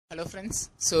Hello friends,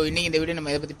 so இன்னைக்கு இந்த video நம்ம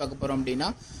எதை பத்தி பார்க்க போறோம் அப்படினா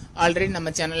ஆல்ரெடி நம்ம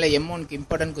சேனல்ல M1 க்கு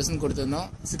இம்பார்ட்டன்ட் क्वेश्चन கொடுத்திருந்தோம்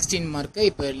 16 மார்க்.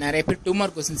 இப்போ நிறைய பேர் 2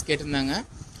 மார்க் क्वेश्चंस கேட்டிருந்தாங்க.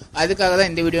 அதுக்காக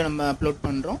தான் இந்த வீடியோ நம்ம அப்லோட்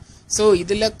பண்றோம். சோ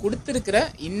இதுல கொடுத்திருக்கிற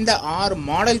இந்த 6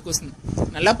 மாடல் क्वेश्चन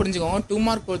நல்லா புரிஞ்சுக்கோங்க. 2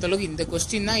 மார்க் பொறுத்த அளவுக்கு இந்த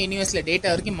क्वेश्चन தான் யூனிவர்சிட்டில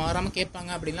டேட்டா வரைக்கும் மாறாம கேட்பாங்க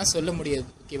அப்படிலாம் சொல்ல முடியாது.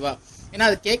 ஓகேவா? ஏன்னா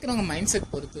அது கேக்குறவங்க மைண்ட்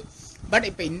செட் பொறுத்து. பட்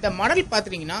இப்போ இந்த மாடல்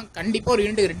பாத்தீங்கன்னா கண்டிப்பா ஒரு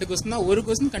யூனிட் 2 क्वेश्चन தான். ஒரு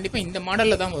क्वेश्चन கண்டிப்பா இந்த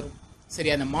மாடல்ல தான் வரும். சரி,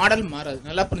 அந்த மாடல் மாறாது.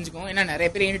 நல்லா புரிஞ்சுக்கோங்க. ஏன்னா நிறைய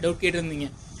பேர் என்ன டவுட் கேட்டிருந்தீங்க,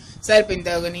 சார் இப்போ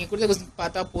இந்த நீங்கள் கொடுத்த கொஸ்டின்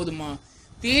பார்த்தா போதுமா?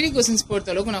 தியரி கொஸ்டின்ஸ்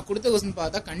பொறுத்த அளவுக்கு நான் கொடுத்த கொஸ்டின்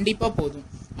பார்த்தா கண்டிப்பாக போதும்.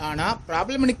 ஆனால்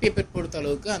ப்ராப்ளமெட்டிக் பேப்பர் பொறுத்த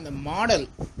அளவுக்கு அந்த மாடல்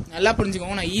நல்லா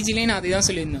புரிஞ்சுக்கோங்க. நான் ஈஸிலேயே நான் அதை தான்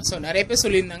சொல்லியிருந்தேன். ஸோ நிறைய பேர்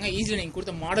சொல்லியிருந்தாங்க ஈஸியில் நீங்கள்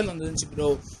கொடுத்த மாடல் வந்துருந்துச்சு ப்ரோ,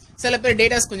 சில பேர்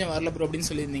டேட்டாஸ் கொஞ்சம் வரல ப்ரோ அப்படின்னு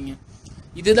சொல்லியிருந்தீங்க.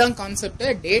 இதுதான் கான்செப்ட்.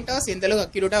 டேட்டாஸ் எந்த அளவுக்கு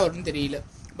அக்யூரேட்டாக வரும்னு தெரியல.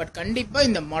 பட் கண்டிப்பாக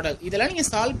இந்த மாடல் இதெல்லாம் நீங்கள்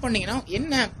சால்வ் பண்ணீங்கன்னா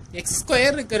என்ன எக்ஸ்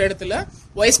ஸ்கொயர் இருக்கிற இடத்துல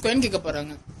ஒய் ஸ்கொயர்னு கேட்க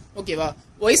போகிறாங்க. ஓகேவா?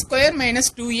 y ஸ்கொயர் மைனஸ்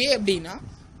 2a அப்படின்னா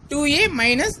 2a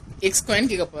மைனஸ் எக்ஸ் ஸ்கொயர்னு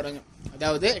கேட்க போறாங்க.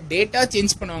 அதாவது டேட்டா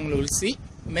சேஞ்ச் பண்ணுவாங்களோ சி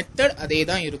மெத்தட் அதே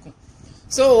தான் இருக்கும்.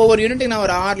 ஸோ ஒவ்வொரு யூனிட்டுக்கு நான்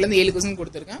ஒரு 6லேருந்து 7 கொஸ்டின்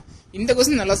கொடுத்துருக்கேன். இந்த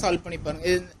கொஸ்டின் நல்லா சால்வ் பண்ணி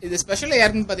பாருங்க. இது ஸ்பெஷலாக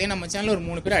யாருக்குன்னு பார்த்தீங்கன்னா நம்ம சேனல் ஒரு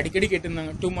 3 பேர் அடிக்கடி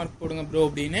கேட்டிருந்தாங்க 2 மார்க் போடுங்க ப்ரோ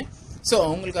அப்படின்னு. ஸோ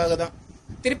அவங்களுக்காக தான்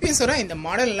திருப்பியும் சொல்கிறேன், இந்த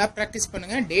மாடல் எல்லாம் ப்ராக்டிஸ்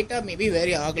பண்ணுங்க. டேட்டா மேபி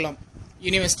வேரி ஆகலாம்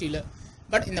யூனிவர்சிட்டியில்,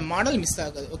 பட் இந்த மாடல் மிஸ்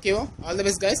ஆகாது. ஓகேவா? All the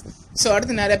best guys. So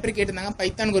அடுத்து நிறைய பேர் கேட்டிருந்தாங்க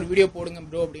பைத்தானுக்கு ஒரு வீடியோ போடுங்க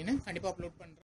ப்ரோ அப்படின்னு. கண்டிப்பாக அப்லோட் பண்ணுறேன்.